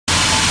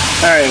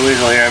Alright,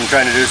 Weasel here. I'm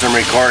trying to do some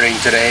recording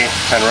today.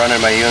 I'm running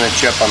my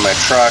Unichip on my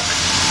truck.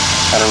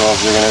 I don't know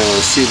if you're going to be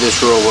able to see this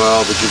real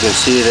well, but you can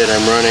see that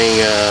I'm running,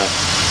 I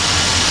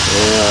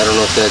don't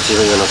know if that's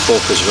even going to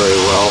focus very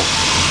well.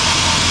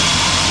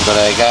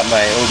 But I got my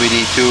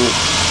OBD2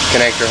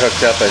 connector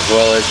hooked up as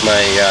well as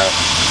my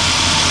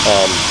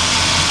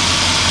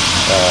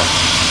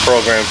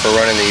program for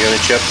running the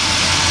Unichip.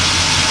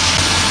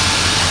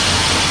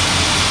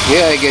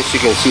 Yeah, I guess you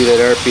can see that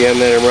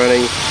RPM that I'm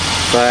running.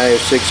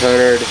 500,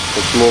 600,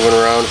 it's moving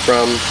around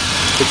from.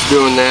 It's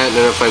doing that, and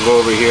then if I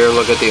go over here and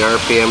look at the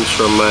RPMs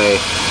from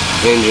my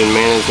engine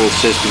management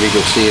system, you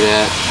can see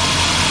that.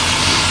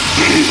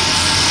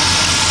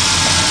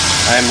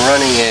 I'm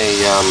running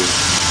a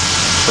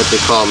what they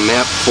call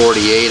map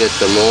 48 at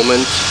the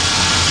moment,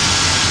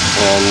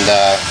 and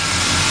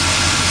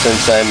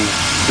since I'm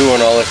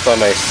doing all this by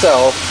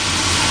myself,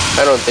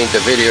 I don't think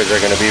the videos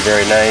are going to be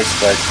very nice,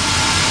 but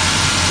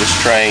just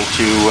trying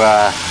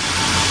to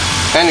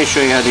kind of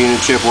show you how the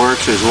Unichip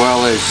works, as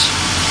well as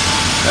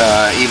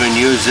even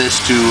use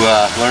this to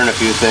learn a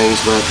few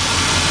things. But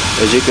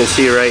as you can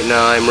see right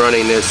now, I'm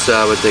running this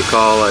what they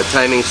call a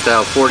timing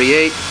style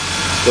 48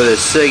 with a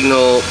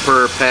signal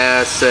per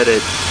pass set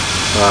at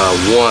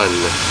 1,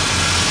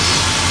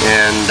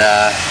 and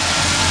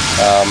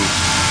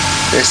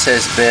this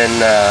has been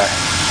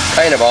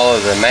kind of all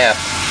of the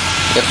map.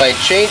 If I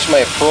change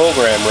my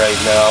program right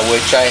now,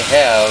 which I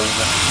have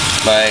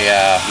my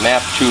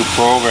map 2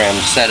 program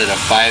set at a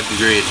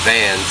 5-degree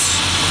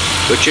advance,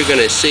 what you're going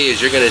to see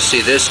is you're going to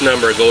see this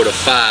number go to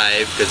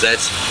 5, because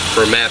that's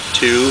for map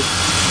 2,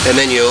 and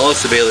then you'll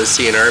also be able to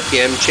see an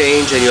RPM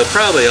change, and you'll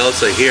probably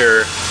also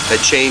hear a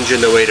change in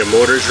the way the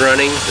motor's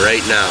running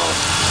right now.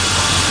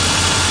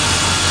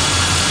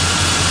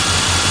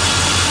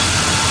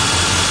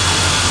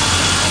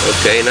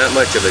 Okay, not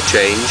much of a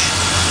change.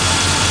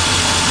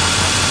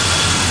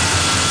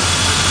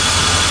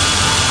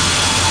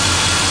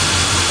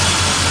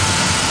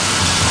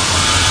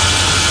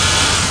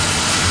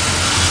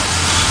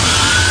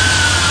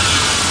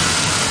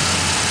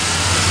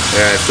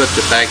 I flipped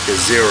it back to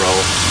 0.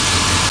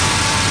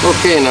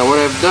 Okay, now what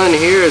I've done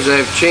here is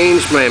I've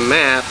changed my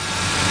map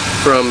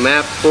from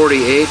map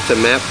 48 to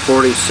map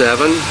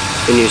 47,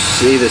 and you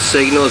see the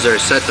signals are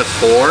set to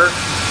 4.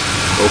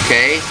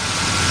 Okay,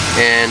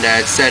 and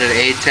it's set at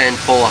A10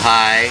 full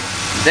high.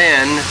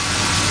 Then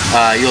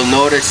you'll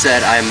notice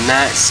that I'm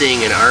not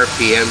seeing an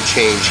RPM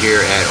change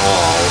here at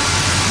all,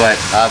 but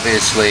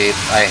obviously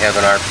I have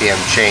an RPM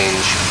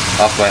change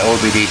off my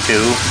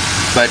OBD2.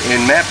 But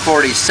in map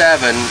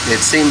 47,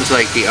 it seems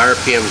like the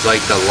RPMs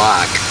like to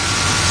lock.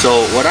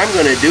 So what I'm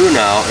going to do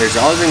now is,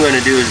 all I'm going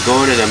to do is go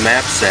into the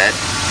map set,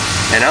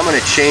 and I'm going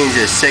to change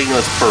the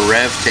signals per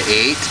rev to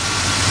 8.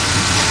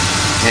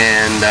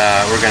 And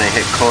we're going to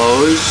hit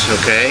close,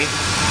 okay?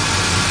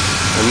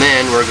 And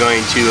then we're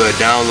going to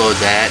download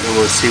that, and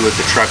we'll see what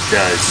the truck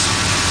does.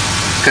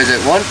 Because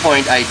at one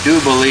point, I do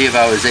believe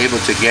I was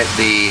able to get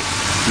the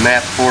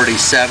map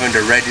 47 to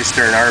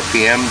register an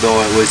RPM,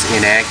 though it was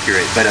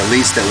inaccurate, but at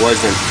least it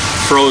wasn't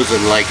frozen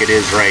like it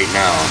is right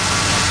now.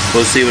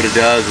 We'll see what it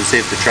does. We'll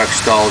see if the truck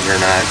stalls or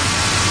not.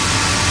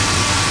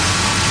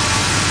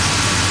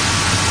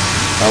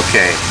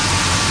 Okay.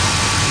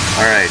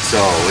 Alright,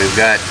 so we've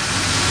got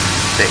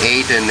the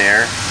 8 in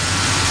there,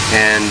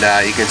 and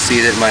you can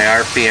see that my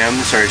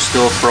RPMs are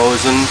still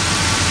frozen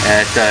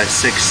at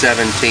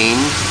 617.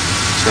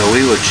 So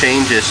we will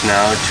change this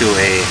now to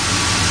a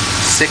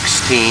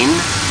 16,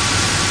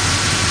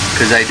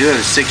 because I do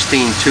have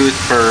 16 tooth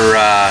per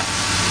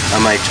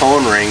on my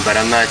tone ring, but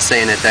I'm not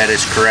saying that that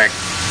is correct.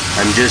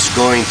 I'm just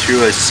going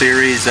through a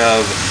series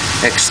of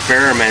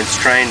experiments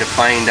trying to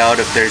find out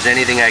if there's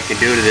anything I can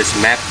do to this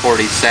map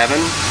 47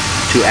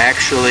 to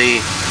actually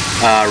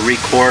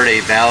record a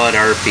valid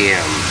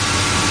RPM.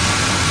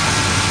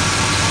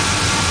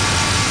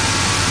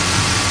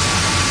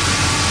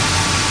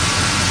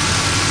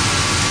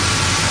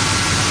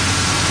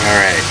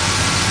 Alright.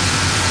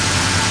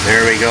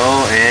 There we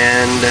go,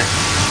 and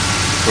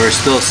we're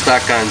still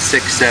stuck on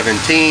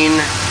 617.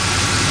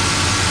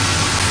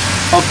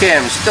 Okay,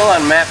 I'm still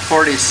on map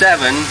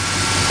 47,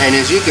 and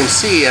as you can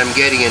see, I'm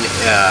getting an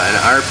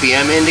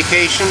RPM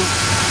indication,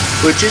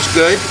 which is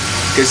good,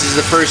 because this is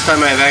the first time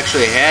I've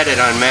actually had it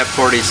on map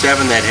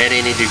 47 that had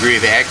any degree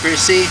of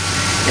accuracy.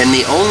 And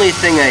the only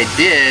thing I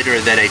did, or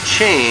that I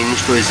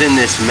changed, was in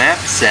this map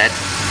set,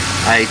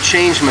 I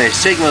changed my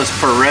signals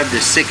per rev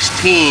to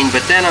 16,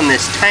 but then on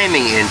this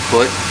timing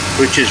input,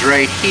 which is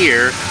right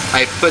here,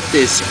 I put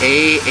this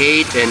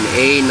A8 and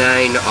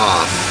A9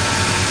 off,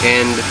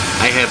 and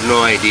I have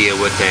no idea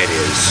what that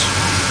is.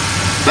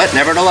 But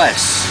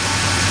nevertheless,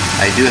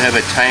 I do have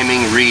a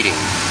timing reading.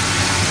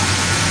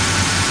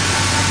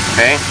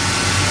 Okay?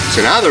 So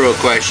now the real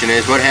question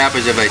is, what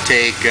happens if I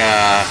take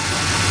a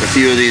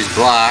few of these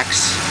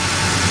blocks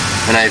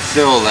and I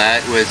fill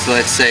that with,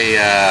 let's say,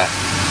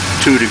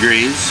 2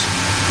 degrees.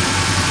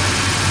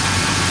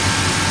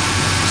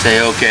 Say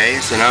okay,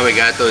 so now we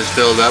got those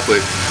filled up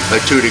with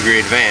a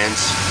 2-degree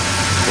advance,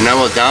 and now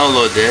we'll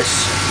download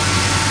this,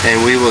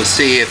 and we will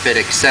see if it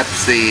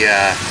accepts the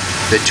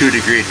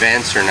 2-degree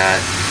advance or not,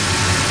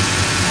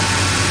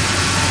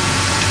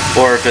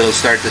 or if it'll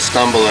start to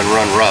stumble and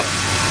run rough.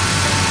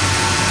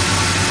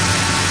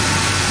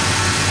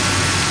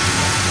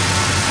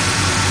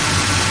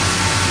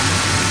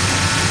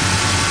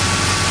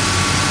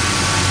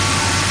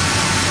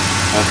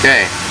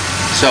 Okay,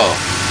 so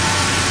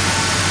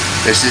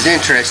this is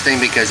interesting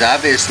because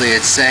obviously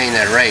it's saying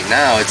that right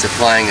now it's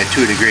applying a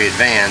 2-degree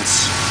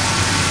advance,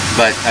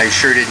 but I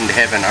sure didn't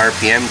have an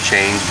RPM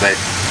change. But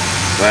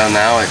well,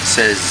 now it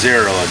says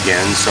 0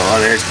 again, so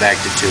there's back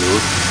to 2.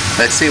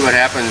 Let's see what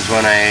happens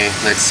when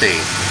let's see.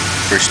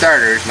 For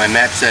starters, my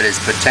map set is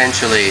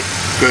potentially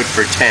good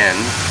for 10,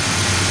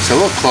 so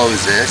we'll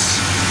close this,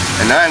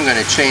 and now I'm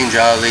going to change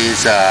all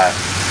these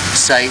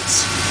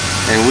sights,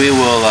 and we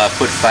will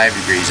put 5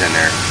 degrees in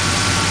there.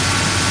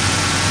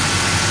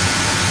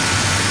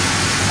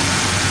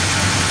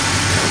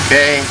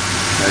 Okay,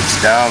 let's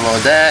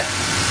download that.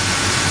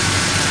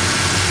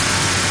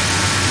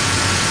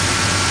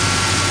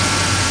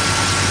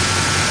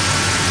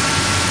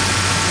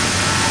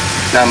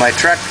 Now my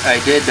truck, I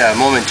did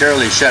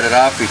momentarily shut it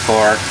off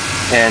before,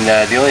 and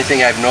the only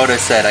thing I've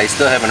noticed that I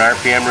still have an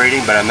RPM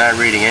reading, but I'm not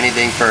reading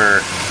anything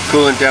for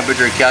coolant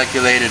temperature,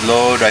 calculated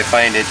load. I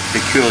find it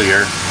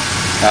peculiar.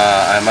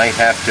 I might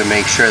have to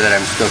make sure that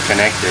I'm still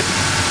connected.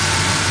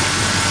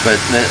 But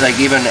like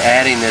even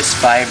adding this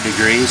 5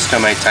 degrees to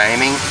my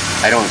timing,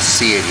 I don't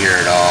see it here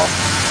at all.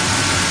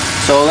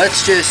 So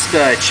let's just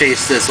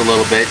chase this a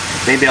little bit.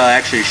 Maybe I'll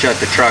actually shut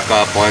the truck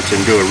off once and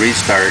do a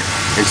restart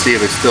and see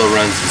if it still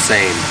runs the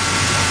same.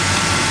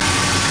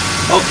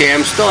 Okay,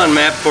 I'm still on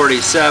map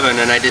 47,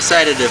 and I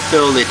decided to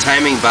fill the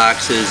timing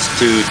boxes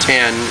to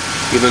 10,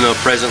 even though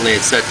presently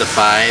it's set to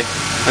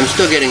 5. I'm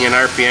still getting an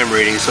RPM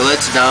reading, so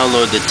let's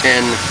download the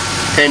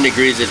 10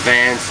 degrees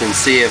advance and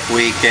see if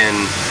we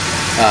can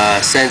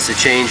sense a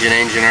change in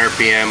engine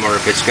RPM or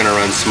if it's going to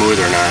run smooth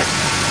or not.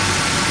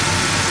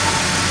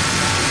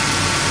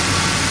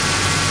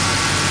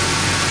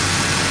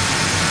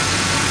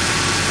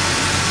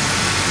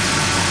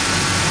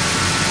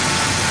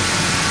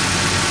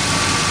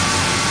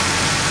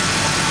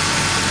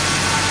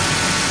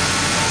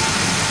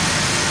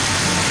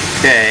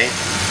 Okay,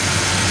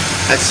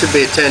 that should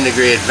be a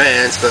 10-degree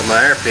advance, but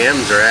my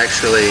RPMs are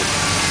actually,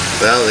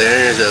 well,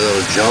 there's a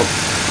little jump.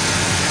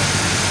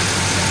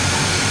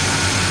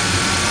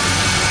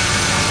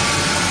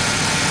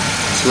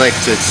 Like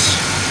it's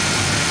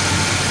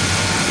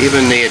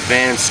even the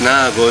advance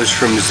now goes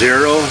from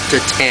 0 to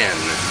 10,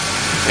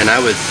 and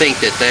I would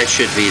think that that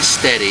should be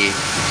steady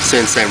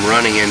since I'm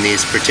running in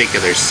these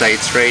particular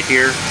sites right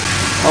here.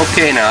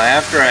 Okay, now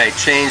after I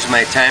changed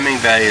my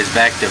timing values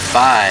back to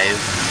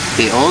 5,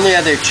 the only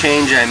other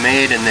change I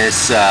made in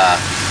this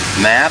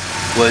map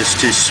was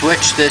to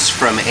switch this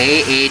from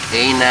A8,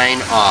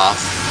 A9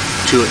 off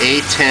to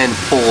A10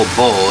 pull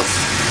both,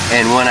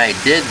 and when I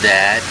did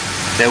that,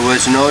 there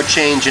was no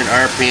change in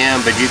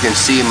RPM, but you can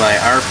see my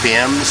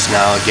RPMs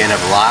now again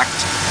have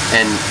locked,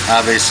 and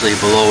obviously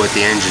below what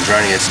the engine's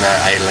running, it's not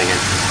idling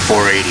at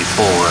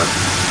 484.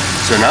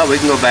 So now we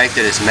can go back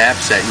to this map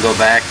set and go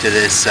back to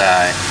this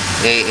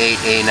A8,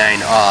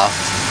 A9 off,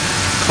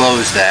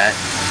 close that,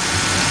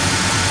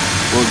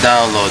 we'll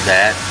download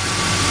that,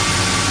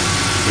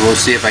 and we'll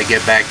see if I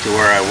get back to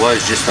where I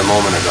was just a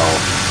moment ago.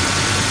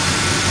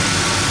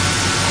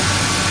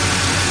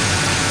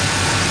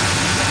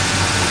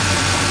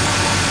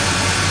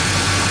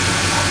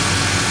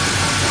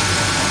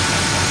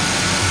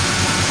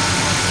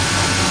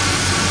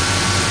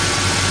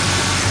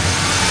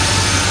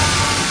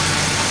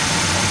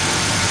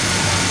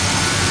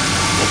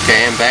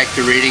 Okay, I'm back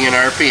to reading an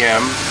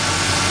RPM.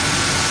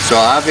 So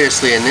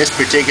obviously in this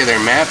particular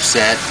map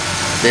set,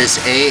 this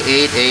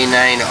A8,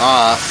 A9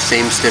 off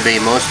seems to be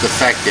most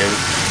effective.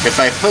 If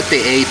I put the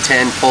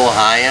A10 pull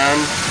high on,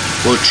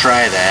 we'll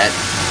try that,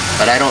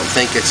 but I don't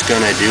think it's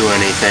going to do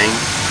anything,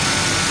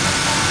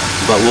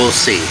 but we'll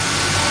see.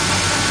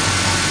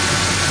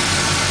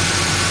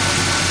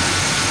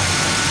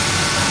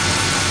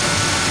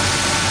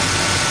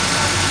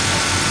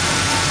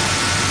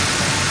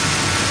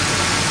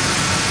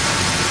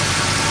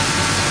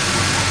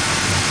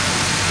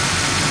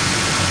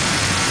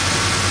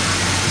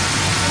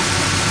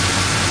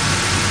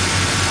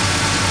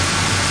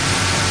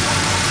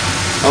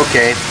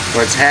 Okay,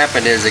 what's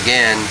happened is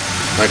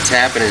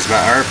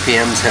my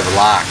RPMs have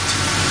locked.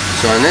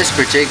 So in this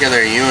particular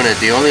unit,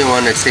 the only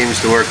one that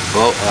seems to work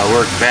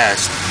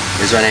best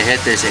is when I hit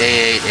this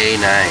A8,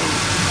 A9.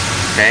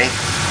 Okay?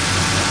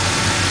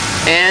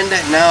 And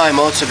now I'm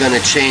also going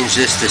to change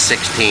this to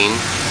 16.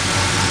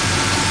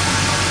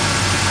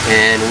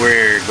 And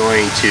we're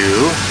going to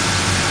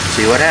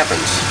see what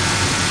happens.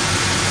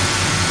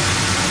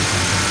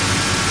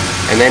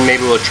 And then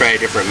maybe we'll try a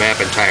different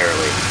map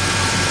entirely.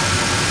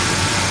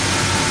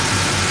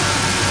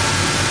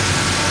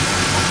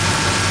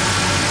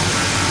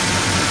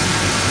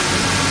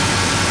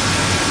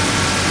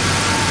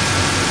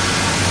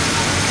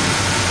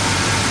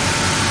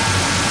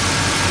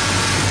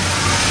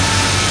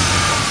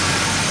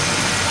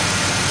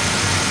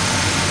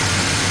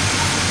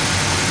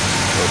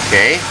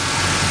 Okay,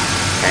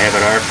 I have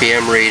an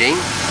RPM reading.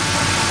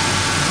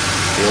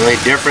 The only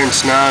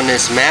difference now in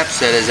this map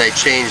set is I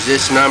changed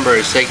this number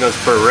of signals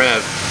per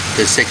rev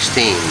to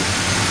 16.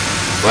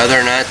 Whether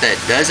or not that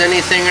does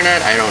anything or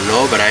not, I don't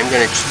know, but I'm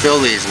going to fill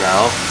these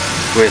now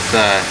with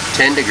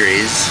 10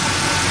 degrees,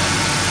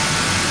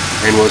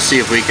 and we'll see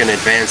if we can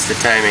advance the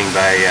timing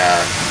by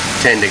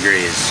 10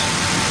 degrees.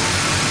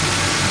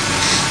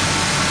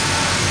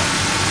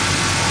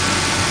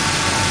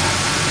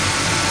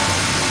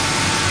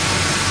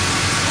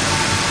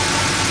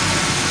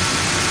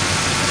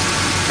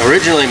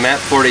 Originally, map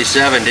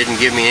 47 didn't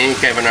give me any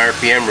kind of an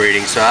RPM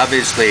reading, so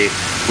obviously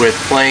with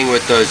playing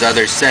with those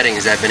other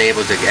settings I've been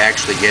able to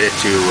actually get it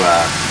to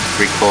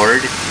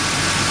record.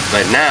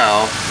 But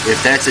now,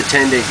 if that's a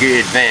 10 degree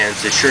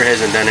advance, it sure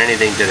hasn't done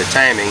anything to the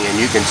timing, and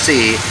you can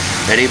see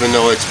that even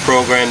though it's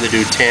programmed to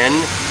do 10,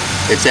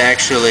 it's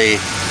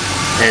actually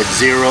at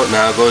 0,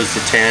 now it goes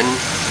to 10,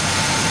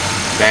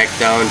 back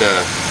down to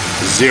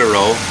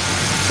 0.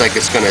 It's like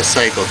it's going to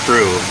cycle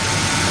through.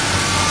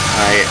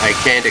 I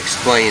can't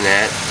explain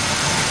that.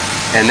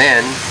 And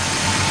then,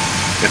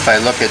 if I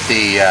look at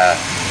the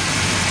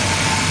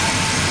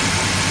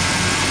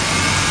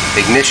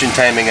ignition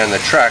timing on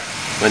the truck,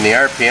 when the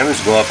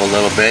RPMs go up a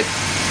little bit,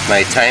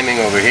 my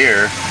timing over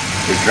here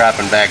is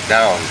dropping back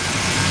down.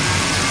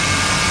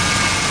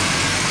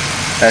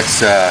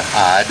 That's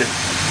odd.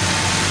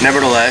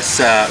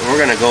 Nevertheless,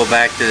 we're going to go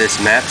back to this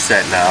map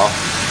set now,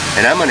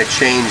 and I'm going to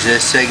change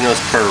this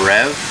signals per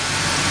rev.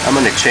 I'm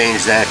going to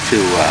change that to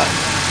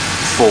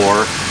 4.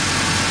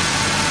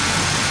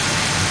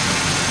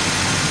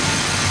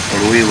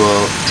 And we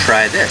will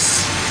try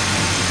this.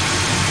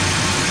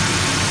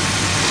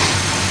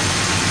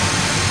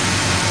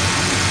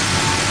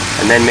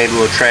 And then maybe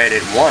we'll try it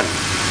at 1.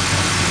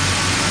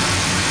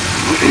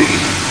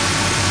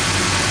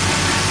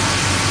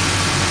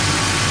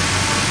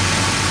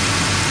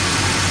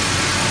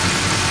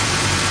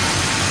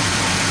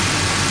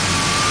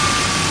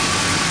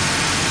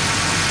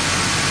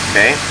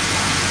 Okay.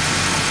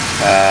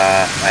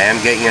 I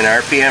am getting an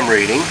RPM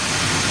reading.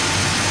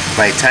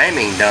 My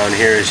timing down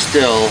here is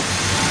still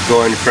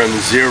going from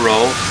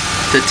 0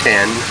 to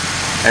 10,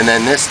 and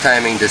then this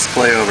timing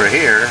display over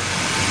here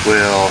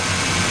will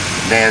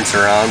dance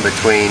around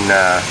between,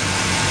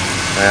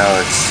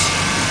 well,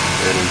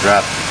 it'll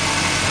drop.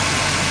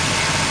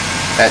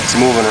 That's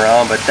moving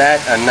around, but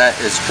that I'm not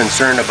as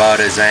concerned about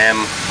as I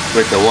am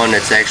with the one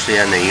that's actually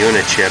on the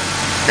Unichip.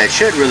 That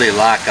should really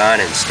lock on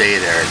and stay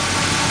there,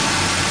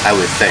 I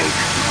would think.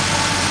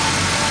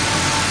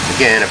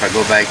 Again, if I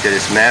go back to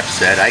this map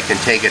set, I can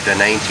take it to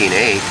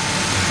 19.8.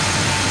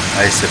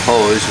 I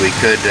suppose we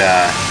could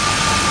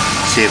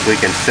see if we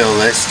can fill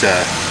this to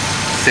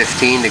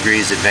 15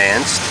 degrees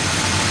advanced.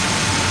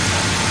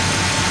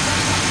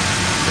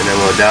 And then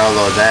we'll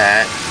download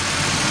that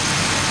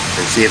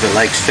and see if it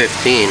likes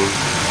 15.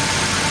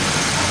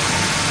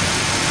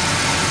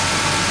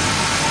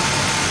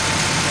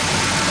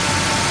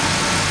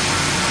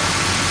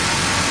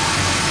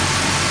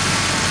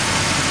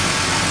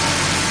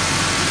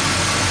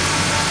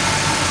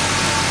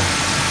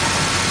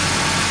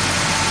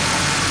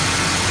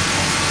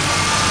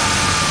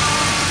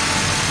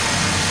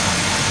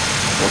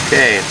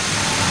 Okay.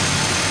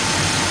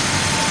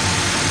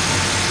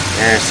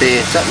 And see,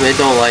 something they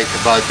don't like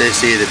about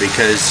this either,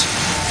 because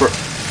for,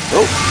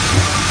 oh,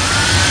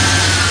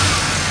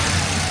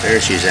 there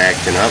she's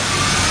acting up.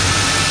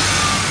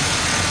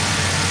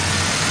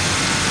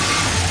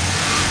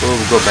 We'll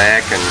go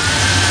back and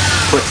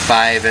put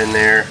 5 in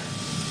there.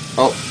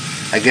 Oh,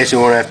 I guess you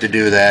won't have to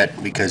do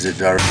that because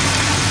it's already.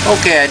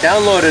 Okay, I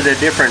downloaded a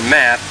different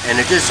map, and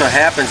it just so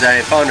happens that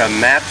I found a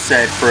map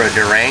set for a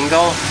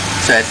Durango.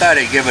 So I thought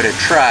I'd give it a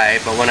try,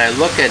 but when I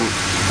look at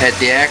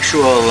the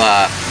actual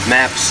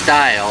map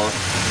style,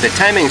 the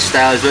timing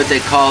style is what they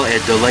call a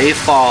delay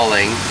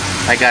falling.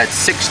 I got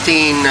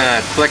 16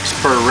 clicks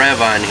per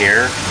rev on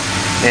here,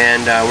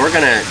 and we're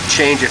going to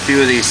change a few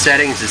of these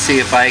settings to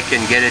see if I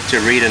can get it to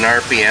read an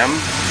RPM.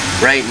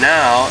 Right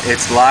now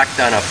it's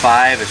locked on a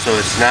 5, so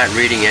it's not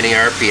reading any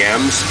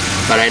RPMs,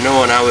 but I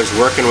know when I was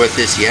working with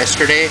this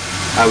yesterday,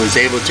 I was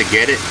able to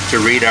get it to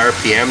read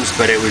RPMs,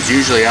 but it was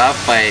usually off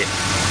by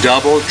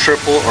double,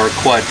 triple, or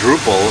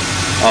quadruple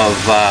of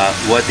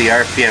what the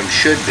RPM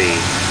should be.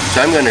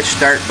 So I'm going to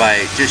start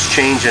by just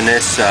changing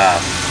this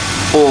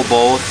pull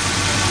both,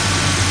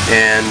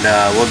 and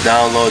we'll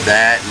download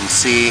that and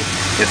see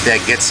if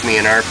that gets me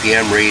an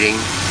RPM reading,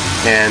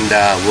 and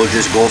we'll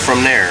just go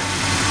from there.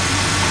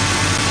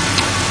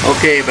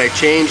 Okay, by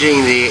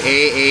changing the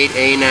A8,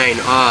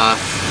 A9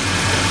 off,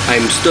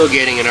 I'm still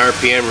getting an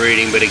RPM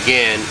reading, but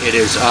again, it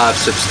is off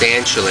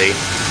substantially.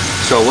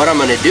 So what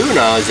I'm going to do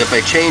now is if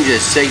I change the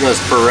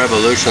signals per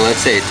revolution,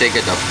 let's say I take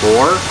it to 4,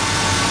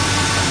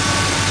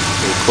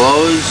 and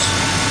close,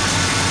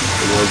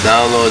 and we'll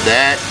download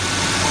that,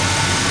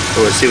 and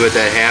we'll see what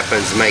that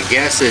happens. My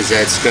guess is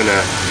that's going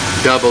to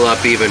double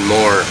up even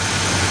more,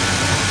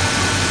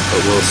 but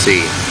we'll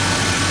see.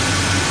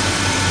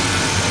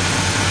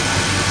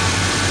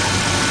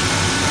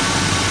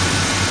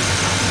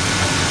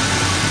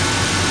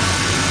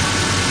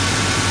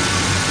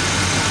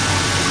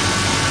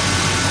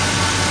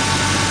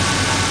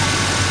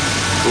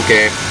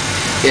 Okay.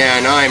 Yeah,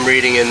 now I'm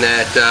reading in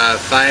that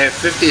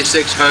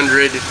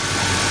 5600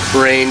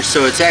 range,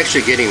 so it's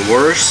actually getting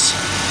worse.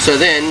 So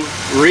then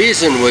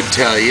reason would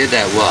tell you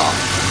that, well,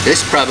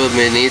 this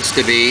probably needs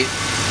to be,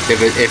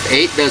 if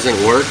 8 doesn't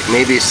work,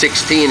 maybe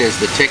 16 is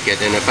the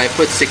ticket, and if I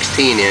put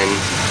 16 in,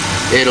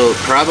 it'll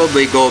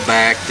probably go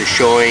back to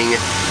showing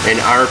an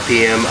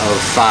RPM of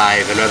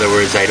 5. In other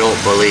words, I don't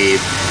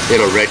believe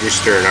it'll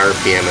register an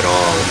RPM at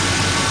all.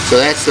 So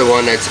that's the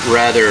one that's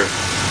rather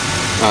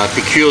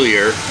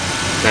peculiar,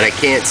 that I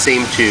can't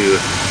seem to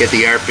get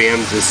the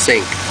RPMs to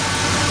sync.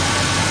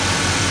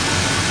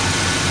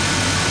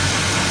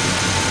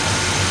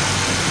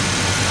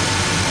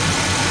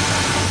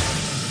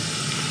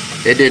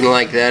 It didn't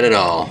like that at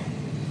all.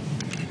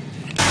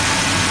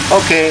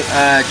 Okay,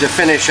 to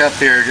finish up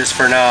here just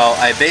for now,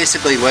 I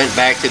basically went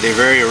back to the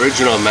very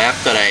original map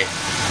that I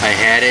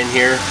had in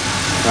here,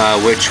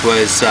 which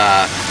was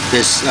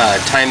this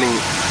timing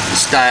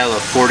style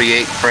of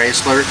 48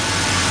 Chrysler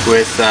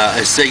with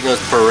a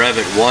signals per rev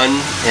at 1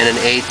 and an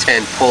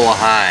A10 pull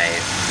high.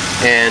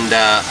 And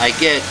I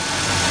get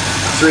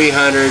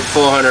 300,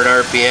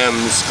 400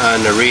 RPMs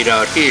on the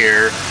readout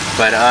here,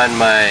 but on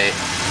my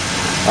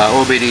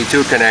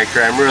OBD2 connector,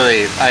 I'm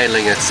really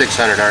idling at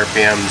 600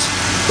 RPMs,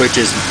 which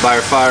is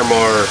by far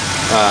more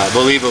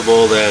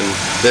believable than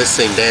this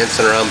thing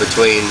dancing around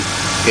between,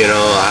 you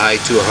know, high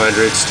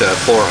 200s to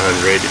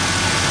 400.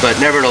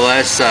 But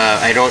nevertheless,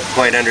 I don't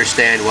quite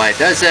understand why it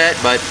does that,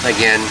 but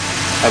again,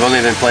 I've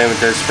only been playing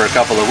with this for a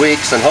couple of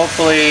weeks, and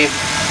hopefully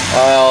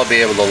I'll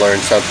be able to learn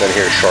something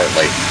here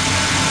shortly.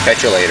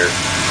 Catch you later.